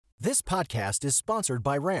This podcast is sponsored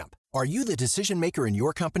by Ramp. Are you the decision maker in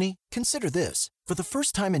your company? Consider this. For the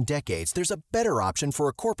first time in decades, there's a better option for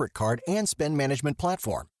a corporate card and spend management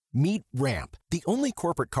platform. Meet Ramp, the only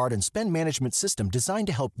corporate card and spend management system designed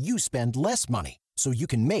to help you spend less money so you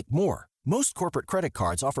can make more. Most corporate credit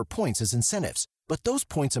cards offer points as incentives, but those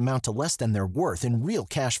points amount to less than their worth in real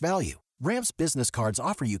cash value. Ramp's business cards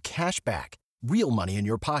offer you cash back, real money in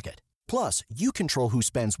your pocket. Plus, you control who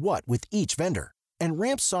spends what with each vendor. And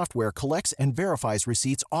Ramp's software collects and verifies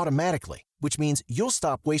receipts automatically, which means you'll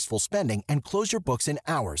stop wasteful spending and close your books in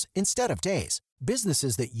hours instead of days.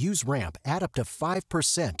 Businesses that use Ramp add up to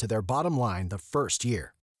 5% to their bottom line the first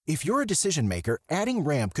year. If you're a decision maker, adding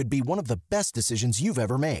Ramp could be one of the best decisions you've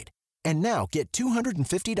ever made. And now get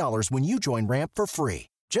 $250 when you join Ramp for free.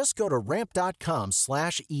 Just go to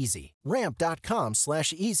ramp.com/easy.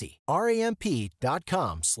 Ramp.com/easy.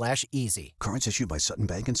 RAMP.com/easy. Cards issued by Sutton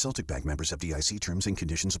Bank and Celtic Bank, members FDIC. Terms and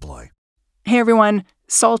conditions apply. Hey, everyone.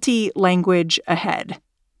 Salty language ahead.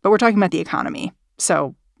 But we're talking about the economy.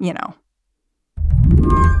 So, you know.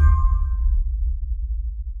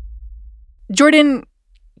 Jordan,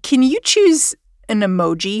 can you choose an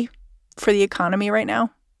emoji for the economy right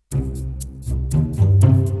now?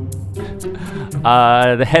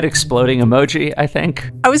 The head exploding emoji, I think.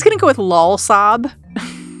 I was going to go with lol sob.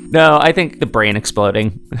 No, I think the brain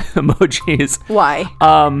exploding emojis. Why?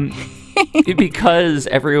 Because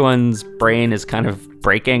everyone's brain is kind of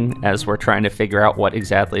breaking as we're trying to figure out what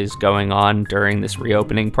exactly is going on during this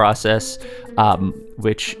reopening process,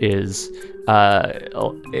 which is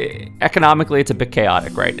economically, it's a bit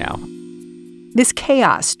chaotic right now. This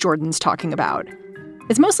chaos Jordan's talking about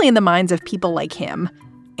is mostly in the minds of people like him,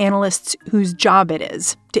 analysts whose job it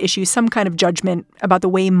is to issue some kind of judgment about the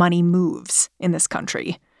way money moves in this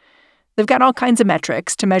country. They've got all kinds of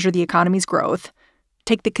metrics to measure the economy's growth.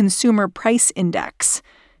 Take the Consumer Price Index.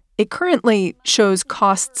 It currently shows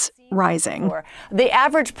costs rising. The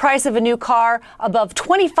average price of a new car above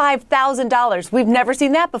 $25,000. We've never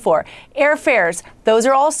seen that before. Airfares, those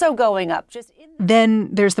are also going up. Then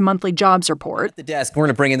there's the monthly jobs report. At the desk, we're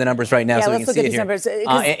going to bring in the numbers right now so we can see it here. Numbers.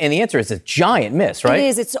 And the answer is a giant miss, right? It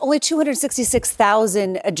is. It's only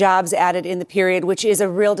 266,000 jobs added in the period, which is a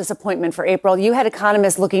real disappointment for April. You had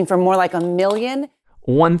economists looking for more like 1 million.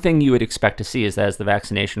 One thing you would expect to see is that as the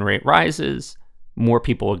vaccination rate rises, more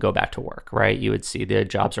people would go back to work, right? You would see the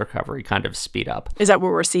jobs recovery kind of speed up. Is that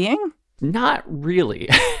what we're seeing? Not really.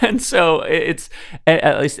 And so it's,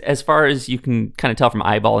 at least as far as you can kind of tell from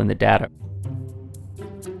eyeballing the data.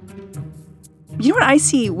 You know what I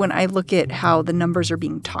see when I look at how the numbers are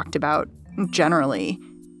being talked about generally?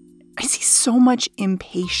 I see so much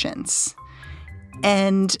impatience.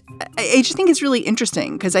 And I just think it's really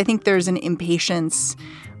interesting because I think there's an impatience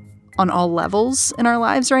on all levels in our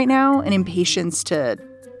lives right now, an impatience to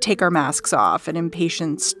take our masks off, an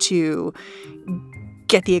impatience to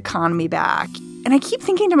get the economy back. And I keep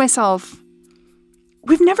thinking to myself,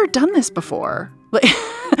 we've never done this before.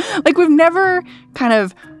 Like we've never kind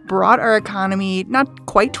of brought our economy not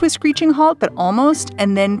quite to a screeching halt, but almost,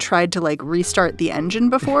 and then tried to restart the engine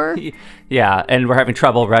before. Yeah, and we're having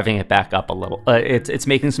trouble revving it back up a little. It's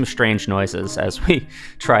making some strange noises as we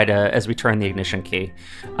turn the ignition key.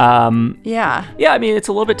 Yeah, I mean, it's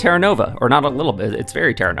a little bit Terra Nova, or not a little bit. It's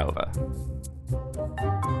very Terra Nova.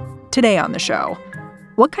 Today on the show,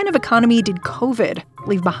 what kind of economy did COVID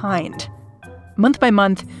leave behind? Month by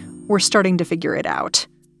month, we're starting to figure it out.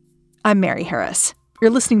 I'm Mary Harris. You're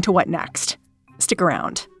listening to What Next? Stick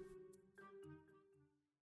around.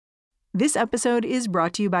 This episode is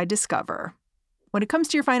brought to you by Discover. When it comes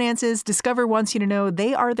to your finances, Discover wants you to know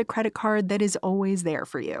they are the credit card that is always there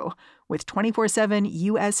for you. With 24/7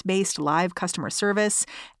 U.S.-based live customer service,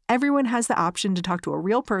 everyone has the option to talk to a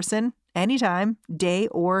real person anytime, day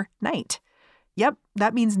or night. Yep,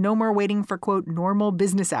 that means no more waiting for, quote, normal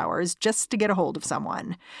business hours just to get a hold of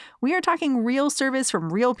someone. We are talking real service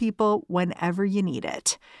from real people whenever you need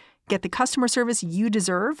it. Get the customer service you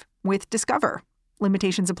deserve with Discover.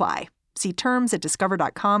 Limitations apply. See terms at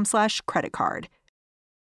discover.com/creditcard.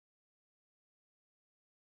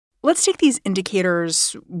 Let's take these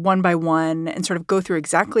indicators one by one and sort of go through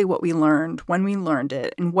exactly what we learned, when we learned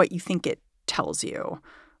it, and what you think it tells you.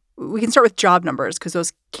 We can start with job numbers because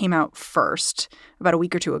those came out first about a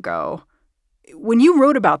week or two ago. When you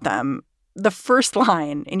wrote about them, the first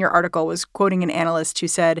line in your article was quoting an analyst who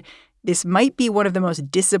said, this might be one of the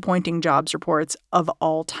most disappointing jobs reports of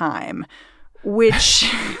all time, which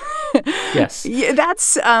yes,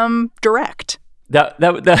 that's direct.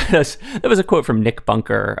 That was a quote from Nick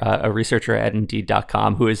Bunker, a researcher at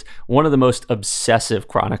Indeed.com, who is one of the most obsessive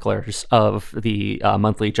chroniclers of the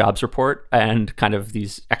monthly jobs report and kind of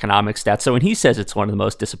these economic stats. So when he says it's one of the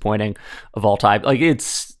most disappointing of all time, like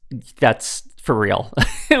that's for real.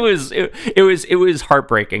 It was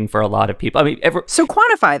heartbreaking for a lot of people. I mean, so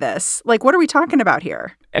quantify this. Like, what are we talking about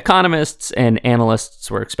here? Economists and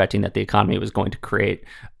analysts were expecting that the economy was going to create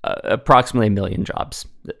approximately 1 million jobs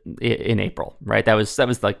in April, right? That was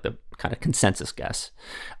like the kind of consensus guess.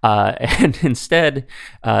 And instead,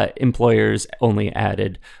 employers only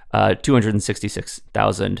added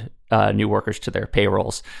 266,000 new workers to their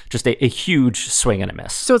payrolls. Just a huge swing and a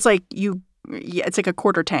miss. So it's like it's like a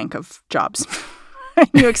quarter tank of jobs.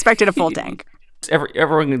 You expected a full tank.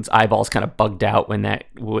 Everyone's eyeballs kind of bugged out when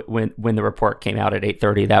the report came out at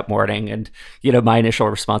 8:30 that morning, and my initial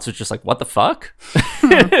response was just like, "What the fuck?"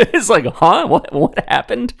 It's like, "Huh? What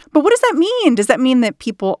happened?" But what does that mean? Does that mean that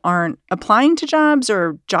people aren't applying to jobs,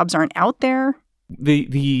 or jobs aren't out there?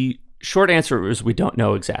 The short answer is we don't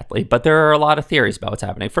know exactly, but there are a lot of theories about what's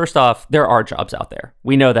happening. First off, there are jobs out there.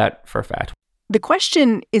 We know that for a fact. The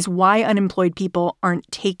question is why unemployed people aren't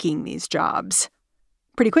taking these jobs.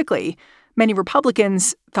 Pretty quickly, many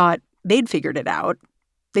Republicans thought they'd figured it out.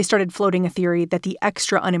 They started floating a theory that the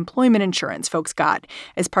extra unemployment insurance folks got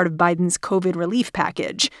as part of Biden's COVID relief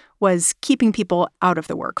package was keeping people out of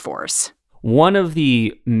the workforce. One of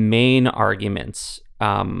the main arguments,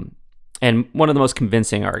 and one of the most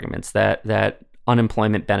convincing arguments that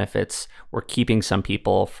unemployment benefits were keeping some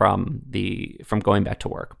people from going back to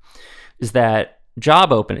work, is that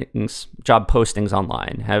job postings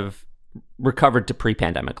online have recovered to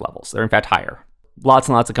pre-pandemic levels. They're in fact higher. Lots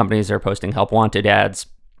and lots of companies are posting help wanted ads.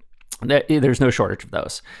 There's no shortage of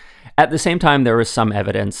those. At the same time, there was some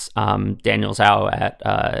evidence. Daniel Zhao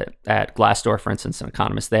at Glassdoor, for instance, an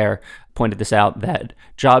economist there, pointed this out, that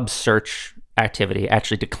job search activity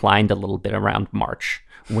actually declined a little bit around March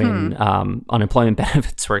when unemployment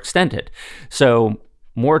benefits were extended. So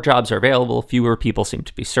more jobs are available, fewer people seem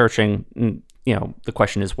to be searching. The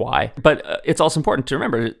question is why. But it's also important to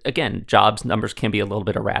remember, again, jobs numbers can be a little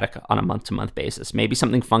bit erratic on a month-to-month basis. Maybe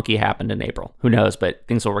something funky happened in April. Who knows? But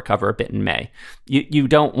things will recover a bit in May. You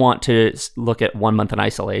don't want to look at 1 month in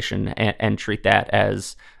isolation and treat that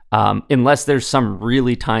as, unless there's some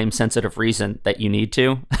really time-sensitive reason that you need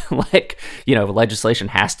to, legislation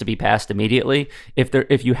has to be passed immediately.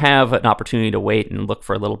 If you have an opportunity to wait and look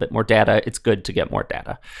for a little bit more data, it's good to get more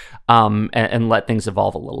data and let things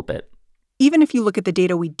evolve a little bit. Even if you look at the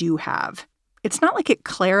data we do have, it's not like it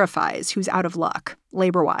clarifies who's out of luck,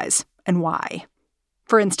 labor-wise, and why.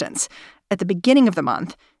 For instance, at the beginning of the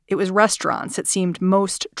month, it was restaurants that seemed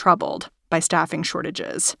most troubled by staffing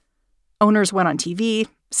shortages. Owners went on TV,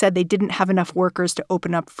 said they didn't have enough workers to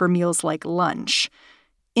open up for meals like lunch.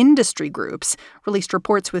 Industry groups released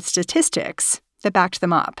reports with statistics that backed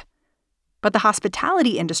them up. But the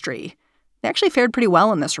hospitality industry, they actually fared pretty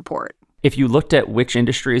well in this report. If you looked at which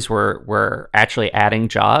industries were actually adding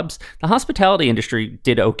jobs, the hospitality industry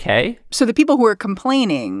did okay. So the people who were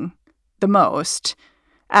complaining the most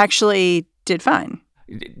actually did fine.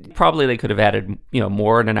 Probably they could have added,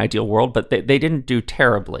 more in an ideal world, but they didn't do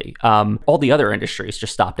terribly. All the other industries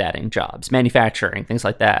just stopped adding jobs, manufacturing, things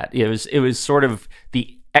like that. It was sort of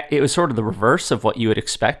the reverse of what you would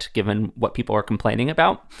expect, given what people are complaining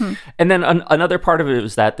about. And then another part of it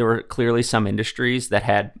was that there were clearly some industries that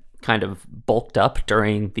had kind of bulked up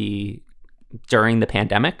during the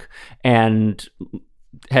pandemic and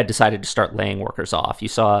had decided to start laying workers off. You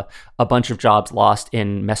saw a bunch of jobs lost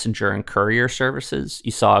in messenger and courier services.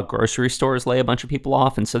 You saw grocery stores lay a bunch of people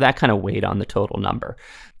off. And so that kind of weighed on the total number.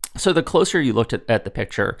 So the closer you looked at the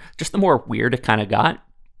picture, just the more weird it kind of got.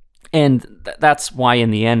 And that's why,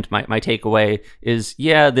 in the end, my takeaway is,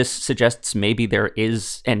 this suggests maybe there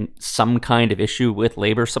is some kind of issue with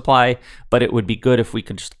labor supply, but it would be good if we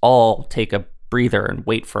could just all take a breather and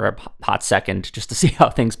wait for a hot second just to see how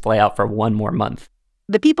things play out for one more month.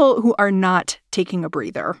 The people who are not taking a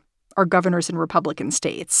breather are governors in Republican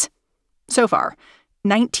states. So far,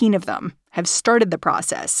 19 of them have started the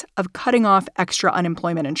process of cutting off extra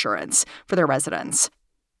unemployment insurance for their residents.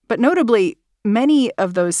 But notably, many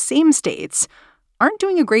of those same states aren't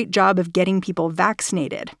doing a great job of getting people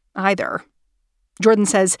vaccinated either. Jordan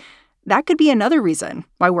says that could be another reason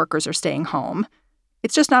why workers are staying home.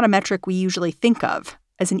 It's just not a metric we usually think of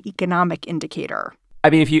as an economic indicator. I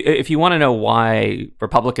mean, if you want to know why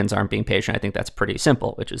Republicans aren't being patient, I think that's pretty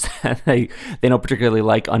simple, which is that they don't particularly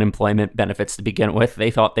like unemployment benefits to begin with. They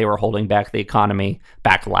thought they were holding back the economy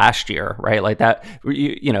back last year, right? Like that,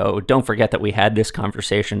 don't forget that we had this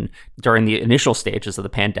conversation during the initial stages of the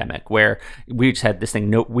pandemic where we just had this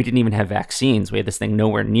thing, we didn't even have vaccines. We had this thing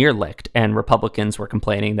nowhere near licked, and Republicans were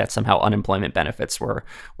complaining that somehow unemployment benefits were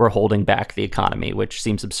holding back the economy, which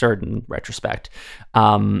seems absurd in retrospect.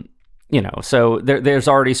 So they're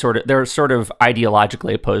sort of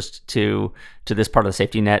ideologically opposed to this part of the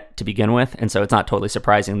safety net to begin with, and so it's not totally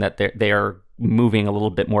surprising that they are moving a little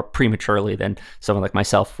bit more prematurely than someone like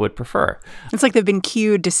myself would prefer. It's like they've been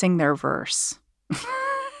cued to sing their verse.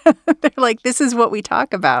 They're like, "This is what we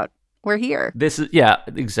talk about. We're here." This is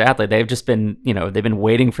exactly. They've just been they've been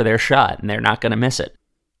waiting for their shot, and they're not going to miss it.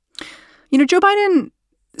 Joe Biden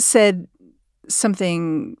said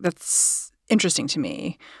something that's interesting to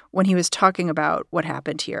me when he was talking about what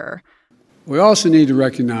happened here. We also need to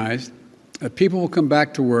recognize that people will come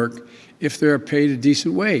back to work if they're paid a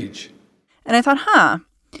decent wage. And I thought,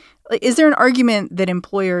 is there an argument that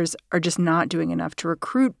employers are just not doing enough to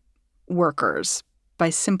recruit workers by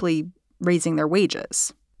simply raising their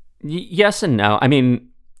wages? Yes and no. I mean,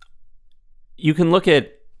 you can look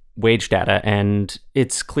at wage data, and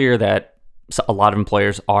it's clear that a lot of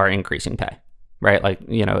employers are increasing pay. Right, like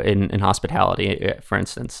in hospitality, for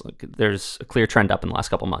instance, there's a clear trend up in the last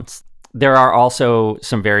couple months. There are also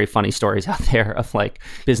some very funny stories out there of like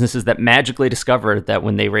businesses that magically discovered that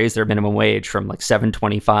when they raised their minimum wage from like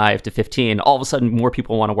 $7.25 to $15, all of a sudden more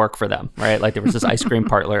people want to work for them. Right, like there was this ice cream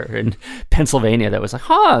parlor in Pennsylvania that was like,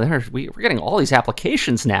 we're getting all these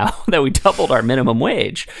applications now that we doubled our minimum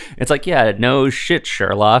wage. It's like, yeah, no shit,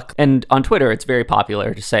 Sherlock. And on Twitter, it's very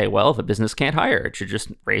popular to say, well, if a business can't hire, it should just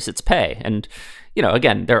raise its pay. And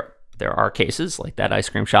again, there are cases like that ice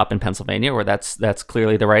cream shop in Pennsylvania where that's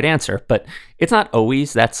clearly the right answer, but it's not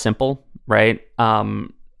always that simple, right?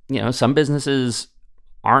 Some businesses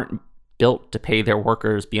aren't built to pay their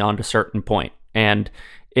workers beyond a certain point. And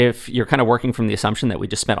if you're kind of working from the assumption that we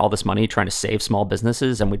just spent all this money trying to save small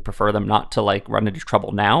businesses and we'd prefer them not to like run into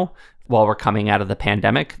trouble now while we're coming out of the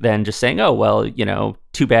pandemic, then just saying, oh, well,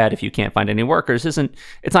 too bad if you can't find any workers it's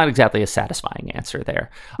not exactly a satisfying answer there.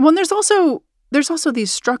 Well, and there's also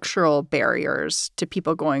these structural barriers to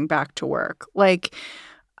people going back to work. Like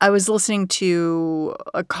I was listening to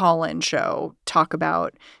a call-in show talk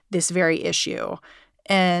about this very issue,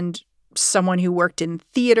 and someone who worked in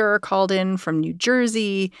theater called in from New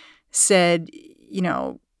Jersey said,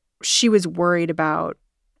 she was worried about,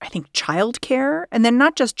 I think, childcare, and then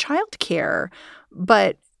not just childcare,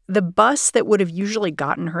 but the bus that would have usually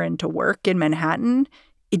gotten her into work in Manhattan,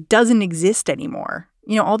 it doesn't exist anymore.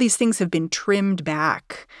 All these things have been trimmed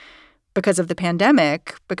back because of the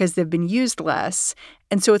pandemic, because they've been used less.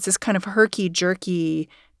 And so it's this kind of herky-jerky,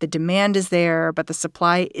 the demand is there, but the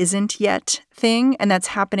supply isn't yet thing. And that's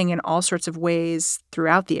happening in all sorts of ways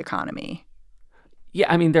throughout the economy.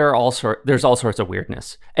 Yeah, I mean, there's all sorts of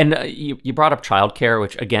weirdness. And you brought up childcare,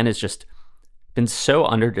 which, again, is just been so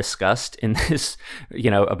under-discussed in this,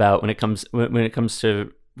 about when it comes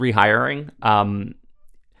to rehiring.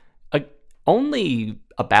 Only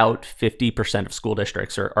about 50% of school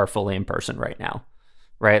districts are fully in person right now,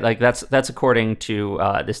 right? Like that's according to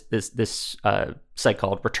this site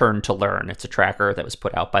called Return to Learn. It's a tracker that was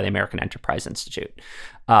put out by the American Enterprise Institute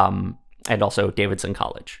and also Davidson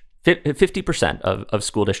College. 50% of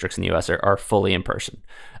school districts in the U.S. are fully in person,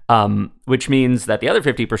 which means that the other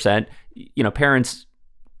 50%, parents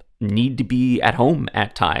need to be at home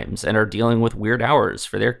at times and are dealing with weird hours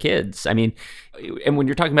for their kids. I mean, and when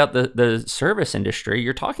you're talking about the service industry,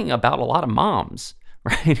 you're talking about a lot of moms,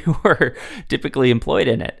 right, who are typically employed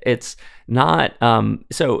in it. It's not, I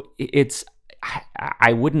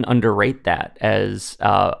wouldn't underrate that as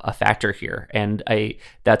a factor here. And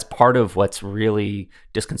that's part of what's really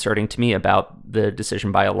disconcerting to me about the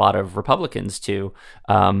decision by a lot of Republicans to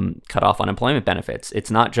cut off unemployment benefits.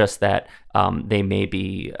 It's not just that they may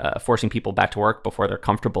be forcing people back to work before they're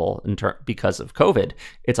comfortable because of COVID.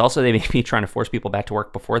 It's also they may be trying to force people back to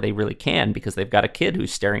work before they really can because they've got a kid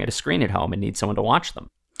who's staring at a screen at home and needs someone to watch them.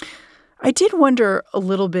 I did wonder a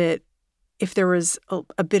little bit if there was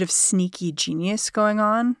a bit of sneaky genius going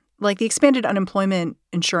on. Like the expanded unemployment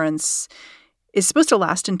insurance is supposed to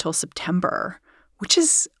last until September, which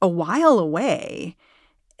is a while away.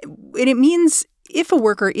 And it means if a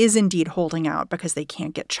worker is indeed holding out because they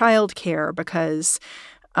can't get childcare, because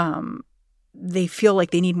they feel like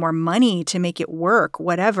they need more money to make it work,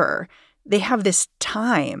 whatever, they have this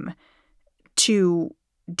time to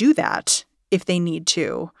do that if they need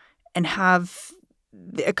to and have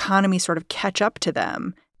the economy sort of catch up to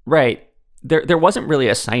them. Right. There wasn't really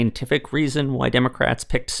a scientific reason why Democrats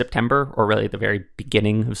picked September, or really the very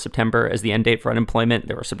beginning of September, as the end date for unemployment.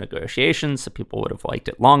 There were some negotiations. Some people would have liked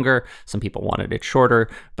it longer. Some people wanted it shorter.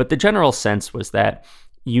 But the general sense was that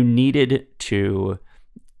you needed to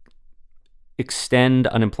extend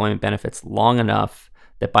unemployment benefits long enough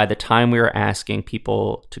that by the time we were asking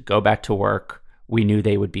people to go back to work, we knew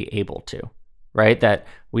they would be able to. Right? That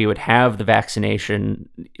we would have the vaccination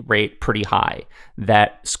rate pretty high,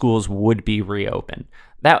 that schools would be reopened.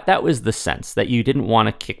 That was the sense, that you didn't want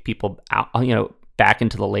to kick people out, back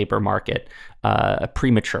into the labor market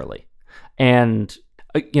prematurely. And,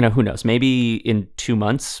 who knows, maybe in 2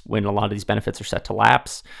 months when a lot of these benefits are set to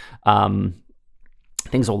lapse,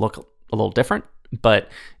 things will look a little different. But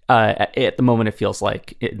at the moment, it feels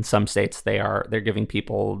like in some states they're giving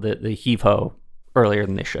people the heave-ho earlier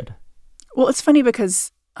than they should. Well, it's funny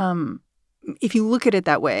because if you look at it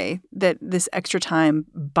that way, that this extra time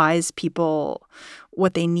buys people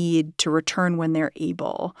what they need to return when they're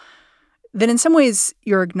able, then in some ways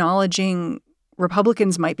you're acknowledging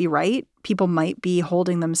Republicans might be right. People might be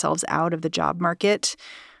holding themselves out of the job market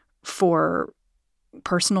for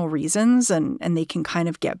personal reasons, and they can kind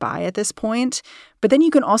of get by at this point. But then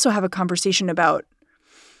you can also have a conversation about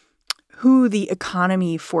who the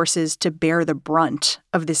economy forces to bear the brunt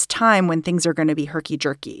of this time when things are going to be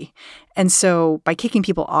herky-jerky. And so by kicking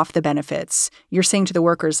people off the benefits, you're saying to the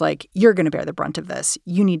workers, like, you're going to bear the brunt of this.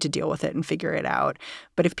 You need to deal with it and figure it out.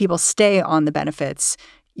 But if people stay on the benefits,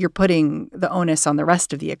 you're putting the onus on the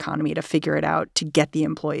rest of the economy to figure it out to get the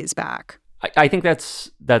employees back. I think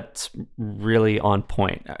that's really on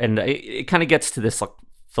point. And it kind of gets to this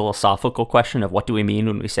philosophical question of what do we mean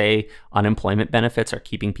when we say unemployment benefits are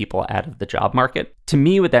keeping people out of the job market. To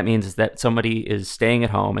me, what that means is that somebody is staying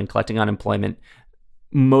at home and collecting unemployment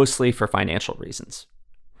mostly for financial reasons,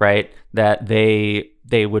 right? That they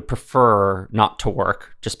would prefer not to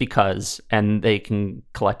work just because, and they can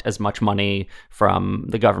collect as much money from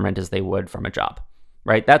the government as they would from a job,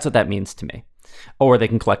 right? That's what that means to me. Or they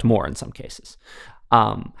can collect more in some cases.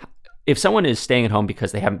 If someone is staying at home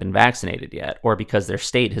because they haven't been vaccinated yet, or because their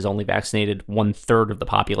state has only vaccinated 1/3 of the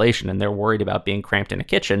population and they're worried about being cramped in a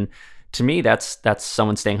kitchen, to me, that's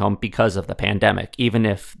someone staying home because of the pandemic, even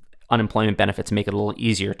if unemployment benefits make it a little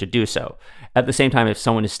easier to do so. At the same time, if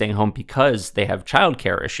someone is staying home because they have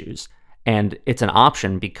childcare issues and it's an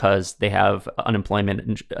option because they have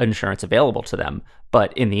unemployment insurance available to them,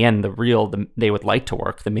 but in the end, they would like to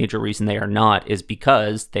work, the major reason they are not is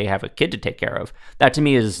because they have a kid to take care of. That to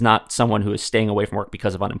me is not someone who is staying away from work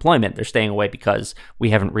because of unemployment. They're staying away because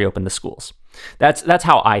we haven't reopened the schools. That's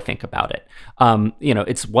how I think about it.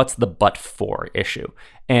 It's what's the but for issue.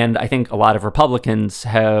 And I think a lot of Republicans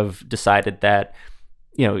have decided that,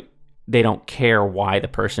 they don't care why the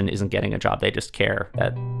person isn't getting a job. They just care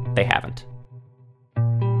that they haven't.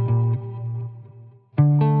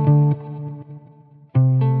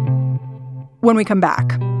 When we come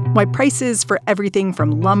back, why prices for everything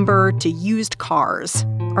from lumber to used cars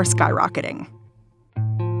are skyrocketing.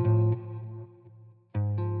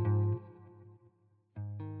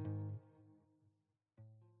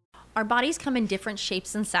 Our bodies come in different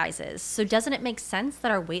shapes and sizes, so doesn't it make sense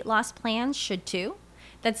that our weight loss plans should too?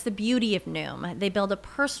 That's the beauty of Noom. They build a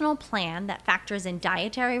personal plan that factors in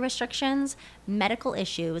dietary restrictions, medical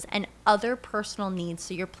issues, and other personal needs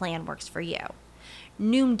so your plan works for you.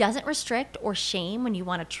 Noom doesn't restrict or shame when you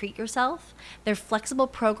want to treat yourself. Their flexible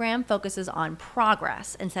program focuses on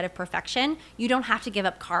progress instead of perfection. You don't have to give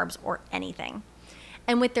up carbs or anything.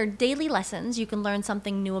 And with their daily lessons, you can learn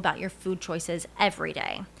something new about your food choices every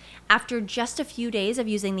day. After just a few days of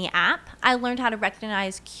using the app, I learned how to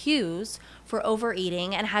recognize cues for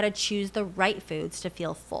overeating and how to choose the right foods to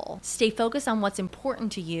feel full. Stay focused on what's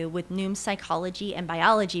important to you with Noom's psychology and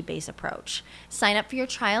biology-based approach. Sign up for your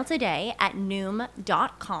trial today at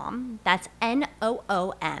Noom.com. That's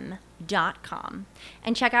Noom.com.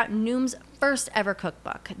 And check out Noom's first ever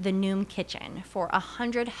cookbook, The Noom Kitchen, for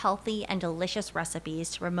 100 healthy and delicious recipes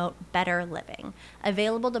to promote better living.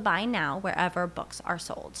 Available to buy now wherever books are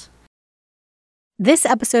sold. This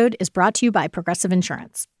episode is brought to you by Progressive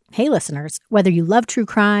Insurance. Hey, listeners, whether you love true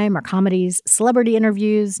crime or comedies, celebrity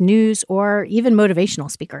interviews, news, or even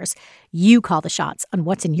motivational speakers, you call the shots on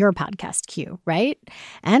what's in your podcast queue, right?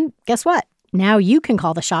 And guess what? Now you can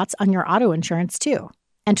call the shots on your auto insurance, too.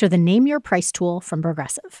 Enter the Name Your Price tool from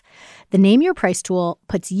Progressive. The Name Your Price tool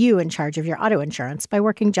puts you in charge of your auto insurance by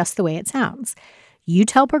working just the way it sounds. You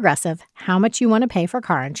tell Progressive how much you want to pay for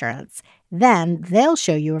car insurance. Then they'll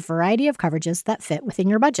show you a variety of coverages that fit within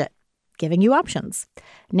your budget. giving you options.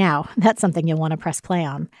 Now, that's something you'll want to press play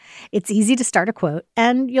on. It's easy to start a quote,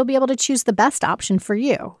 and you'll be able to choose the best option for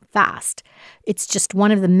you fast. It's just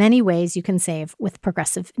one of the many ways you can save with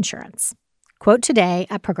Progressive Insurance. Quote today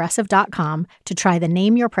at Progressive.com to try the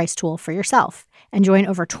Name Your Price tool for yourself and join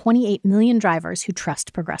over 28 million drivers who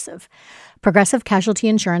trust Progressive. Progressive Casualty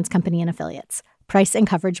Insurance Company and Affiliates. Price and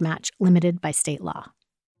coverage match limited by state law.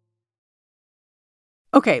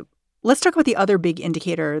 Okay, let's talk about the other big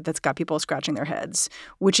indicator that's got people scratching their heads,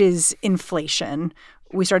 which is inflation.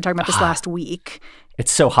 We started talking about this last week.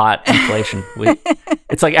 It's so hot, inflation.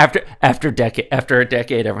 It's like after a decade,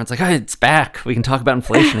 everyone's like, oh, it's back. We can talk about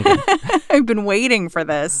inflation again. I've been waiting for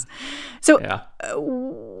this. So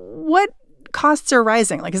what costs are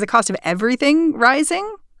rising? Like, is the cost of everything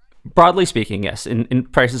rising? Broadly speaking, yes.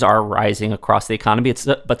 And prices are rising across the economy.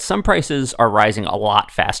 But some prices are rising a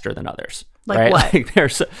lot faster than others. Like right? what? Like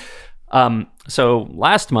there's so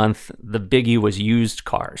last month the biggie was used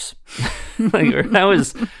cars. That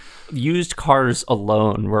was used cars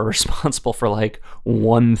alone were responsible for like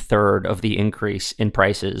 1/3 of the increase in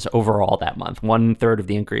prices overall that month. 1/3 of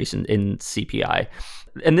the increase in CPI,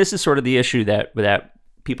 and this is sort of the issue that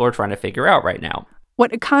people are trying to figure out right now.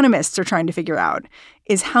 What economists are trying to figure out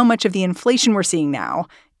is how much of the inflation we're seeing now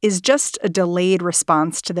is just a delayed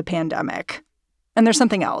response to the pandemic. And there's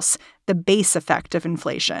something else, the base effect of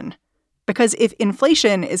inflation. Because if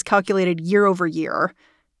inflation is calculated year over year,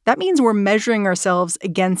 that means we're measuring ourselves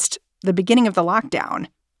against the beginning of the lockdown,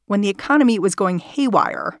 when the economy was going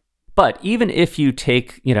haywire. But even if you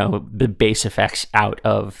take, the base effects out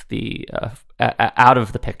of the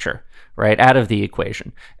picture, right, out of the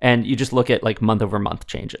equation, and you just look at like month over month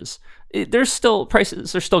changes,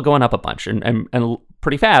 prices are still going up a bunch and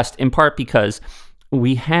pretty fast, in part because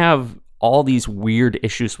we have all these weird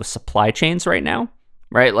issues with supply chains right now,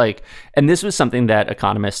 right? Like, and this was something that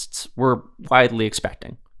economists were widely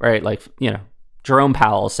expecting, right? Like, Jerome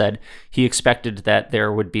Powell said he expected that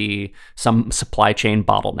there would be some supply chain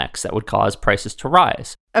bottlenecks that would cause prices to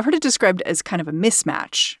rise. I've heard it described as kind of a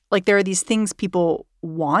mismatch. Like there are these things people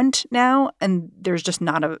want now, and there's just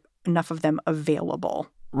not enough of them available.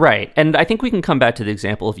 Right. And I think we can come back to the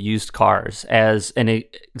example of used cars as an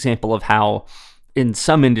example of how in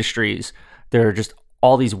some industries, there are just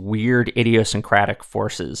all these weird idiosyncratic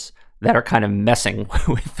forces that are kind of messing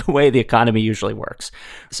with the way the economy usually works.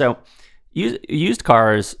 So used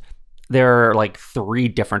cars, there are like 3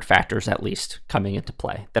 different factors at least coming into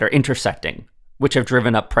play that are intersecting, which have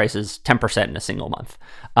driven up prices 10% in a single month.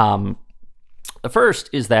 The first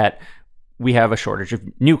is that we have a shortage of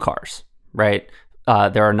new cars, right?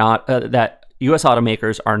 There are not that U.S.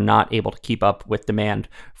 automakers are not able to keep up with demand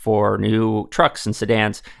for new trucks and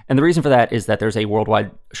sedans. And the reason for that is that there's a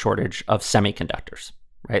worldwide shortage of semiconductors,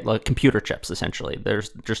 right? Like computer chips, essentially. There's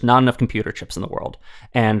just not enough computer chips in the world.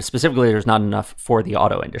 And specifically, there's not enough for the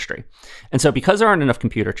auto industry. And so because there aren't enough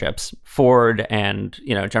computer chips, Ford and,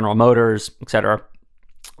 General Motors, et cetera,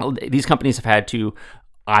 these companies have had to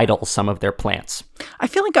idle some of their plants. I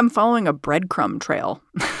feel like I'm following a breadcrumb trail.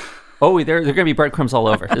 Oh, there are going to be breadcrumbs all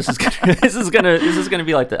over. This is going to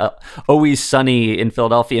be like the Always Sunny in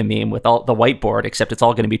Philadelphia meme with all the whiteboard, except it's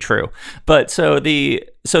all going to be true. But so there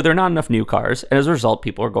are not enough new cars, and as a result,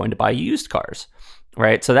 people are going to buy used cars,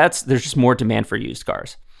 right? So there's just more demand for used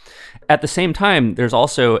cars. At the same time, there's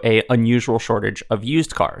also an unusual shortage of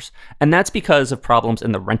used cars, and that's because of problems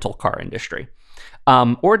in the rental car industry.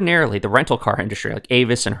 Ordinarily, the rental car industry, like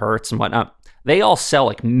Avis and Hertz and whatnot, they all sell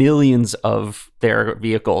like millions of their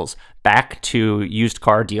vehicles back to used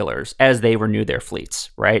car dealers as they renew their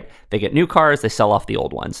fleets, right? They get new cars, they sell off the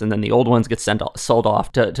old ones, and then the old ones get sold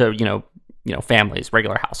off to families,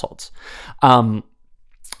 regular households.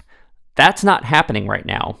 That's not happening right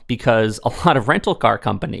now because a lot of rental car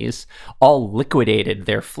companies all liquidated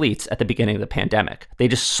their fleets at the beginning of the pandemic. They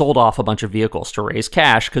just sold off a bunch of vehicles to raise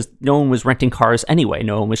cash because no one was renting cars anyway.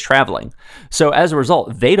 No one was traveling. So as a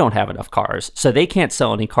result, they don't have enough cars. So they can't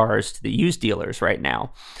sell any cars to the used dealers right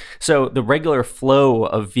now. So the regular flow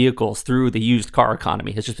of vehicles through the used car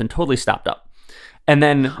economy has just been totally stopped up. And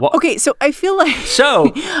then, okay, so I feel like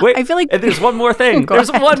there's one more thing.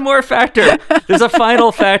 There's one more factor. There's a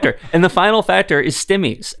final factor, and the final factor is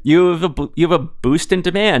stimmies. You have a boost in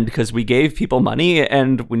demand because we gave people money,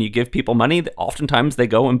 and when you give people money, oftentimes they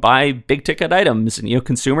go and buy big ticket items and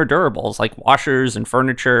consumer durables like washers and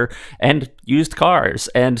furniture and used cars,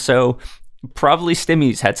 and so probably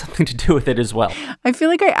stimmies had something to do with it as well. I feel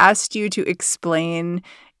like I asked you to explain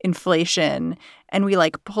inflation, and we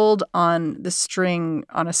pulled on the string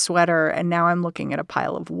on a sweater, and now I'm looking at a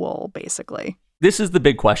pile of wool, basically. This is the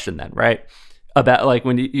big question then, right? About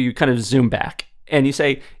when you kind of zoom back and you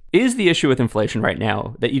say, Is the issue with inflation right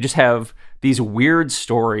now that you just have these weird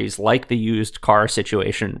stories like the used car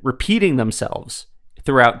situation repeating themselves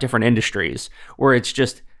throughout different industries, where it's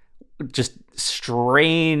just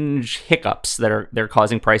strange hiccups they're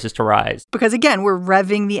causing prices to rise? Because again, we're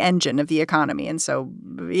revving the engine of the economy, and so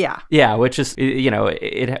yeah, which is, we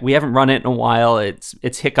haven't run it in a while.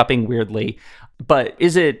 It's hiccuping weirdly, but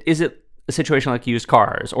is it a situation like used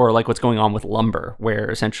cars, or like what's going on with lumber, where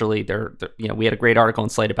essentially we had a great article in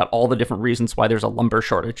Slate about all the different reasons why there's a lumber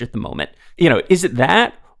shortage at the moment. Is it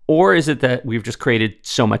that, or is it that we've just created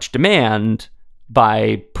so much demand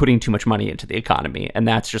by putting too much money into the economy, and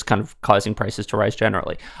that's just kind of causing prices to rise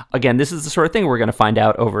generally? Again, this is the sort of thing we're going to find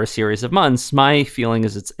out over a series of months. My feeling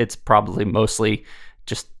is it's probably mostly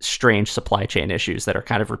just strange supply chain issues that are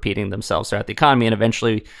kind of repeating themselves throughout the economy, and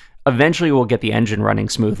eventually we'll get the engine running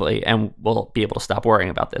smoothly and we'll be able to stop worrying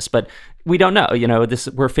about this. But we don't know.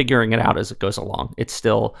 We're figuring it out as it goes along. It's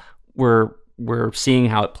still, we're seeing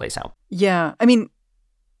how it plays out. Yeah. I mean,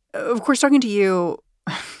 of course, talking to you,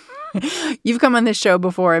 you've come on this show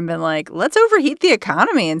before and been like, let's overheat the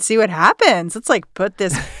economy and see what happens. Let's like put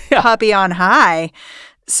this puppy on high.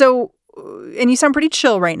 So, and you sound pretty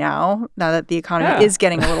chill right now that the economy is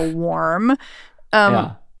getting a little warm.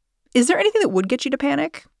 Is there anything that would get you to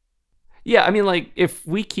panic? Yeah, I mean, like, if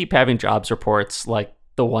we keep having jobs reports like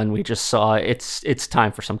the one we just saw, it's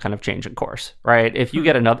time for some kind of change in course, right? If you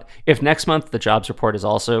get if next month the jobs report is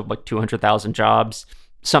also like 200,000 jobs,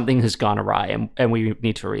 something has gone awry, and we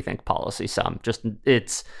need to rethink policy some. Just,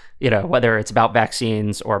 it's, whether it's about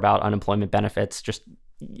vaccines or about unemployment benefits, just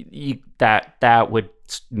that would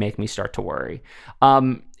make me start to worry.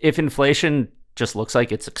 If inflation just looks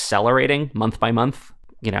like it's accelerating month by month,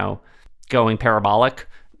 going parabolic,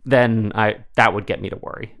 then that would get me to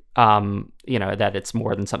worry. That it's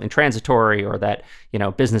more than something transitory, or that,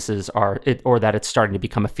 businesses or that it's starting to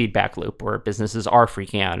become a feedback loop where businesses are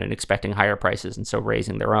freaking out and expecting higher prices, and so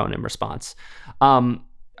raising their own in response.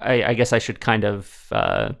 I guess I should kind of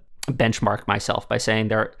benchmark myself by saying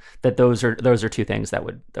that those are two things that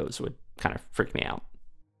would kind of freak me out.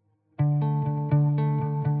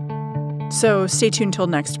 So stay tuned till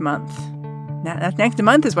next month. Next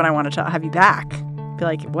month is when I want to have you back. Be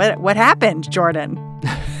like, what happened, Jordan?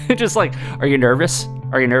 Just like, are you nervous?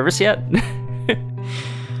 Are you nervous yet?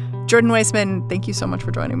 Jordan Weissmann, thank you so much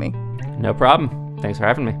for joining me. No problem. Thanks for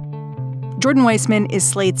having me. Jordan Weissmann is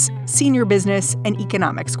Slate's senior business and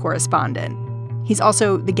economics correspondent. He's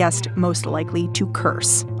also the guest most likely to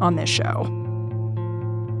curse on this show.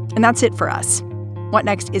 And that's it for us. What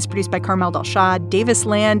Next is produced by Carmel Delshad, Davis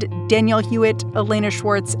Land, Danielle Hewitt, Elena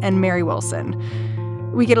Schwartz, and Mary Wilson.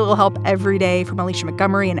 We get a little help every day from Alicia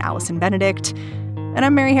Montgomery and Allison Benedict. And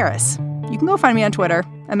I'm Mary Harris. You can go find me on Twitter.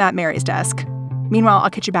 I'm at Mary's Desk. Meanwhile, I'll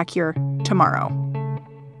catch you back here tomorrow.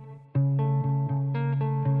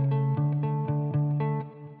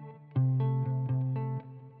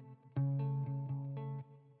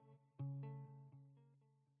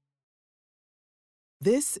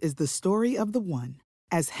 This is the story of the one.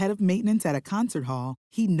 As head of maintenance at a concert hall,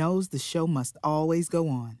 he knows the show must always go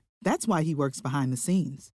on. That's why he works behind the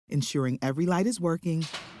scenes, ensuring every light is working,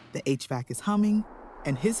 the HVAC is humming,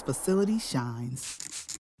 and his facility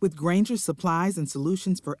shines. With Grainger's supplies and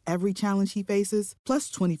solutions for every challenge he faces,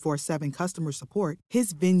 plus 24/7 customer support,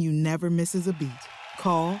 his venue never misses a beat.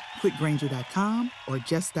 Call quickgrainger.com or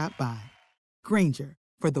just stop by. Grainger,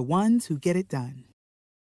 for the ones who get it done.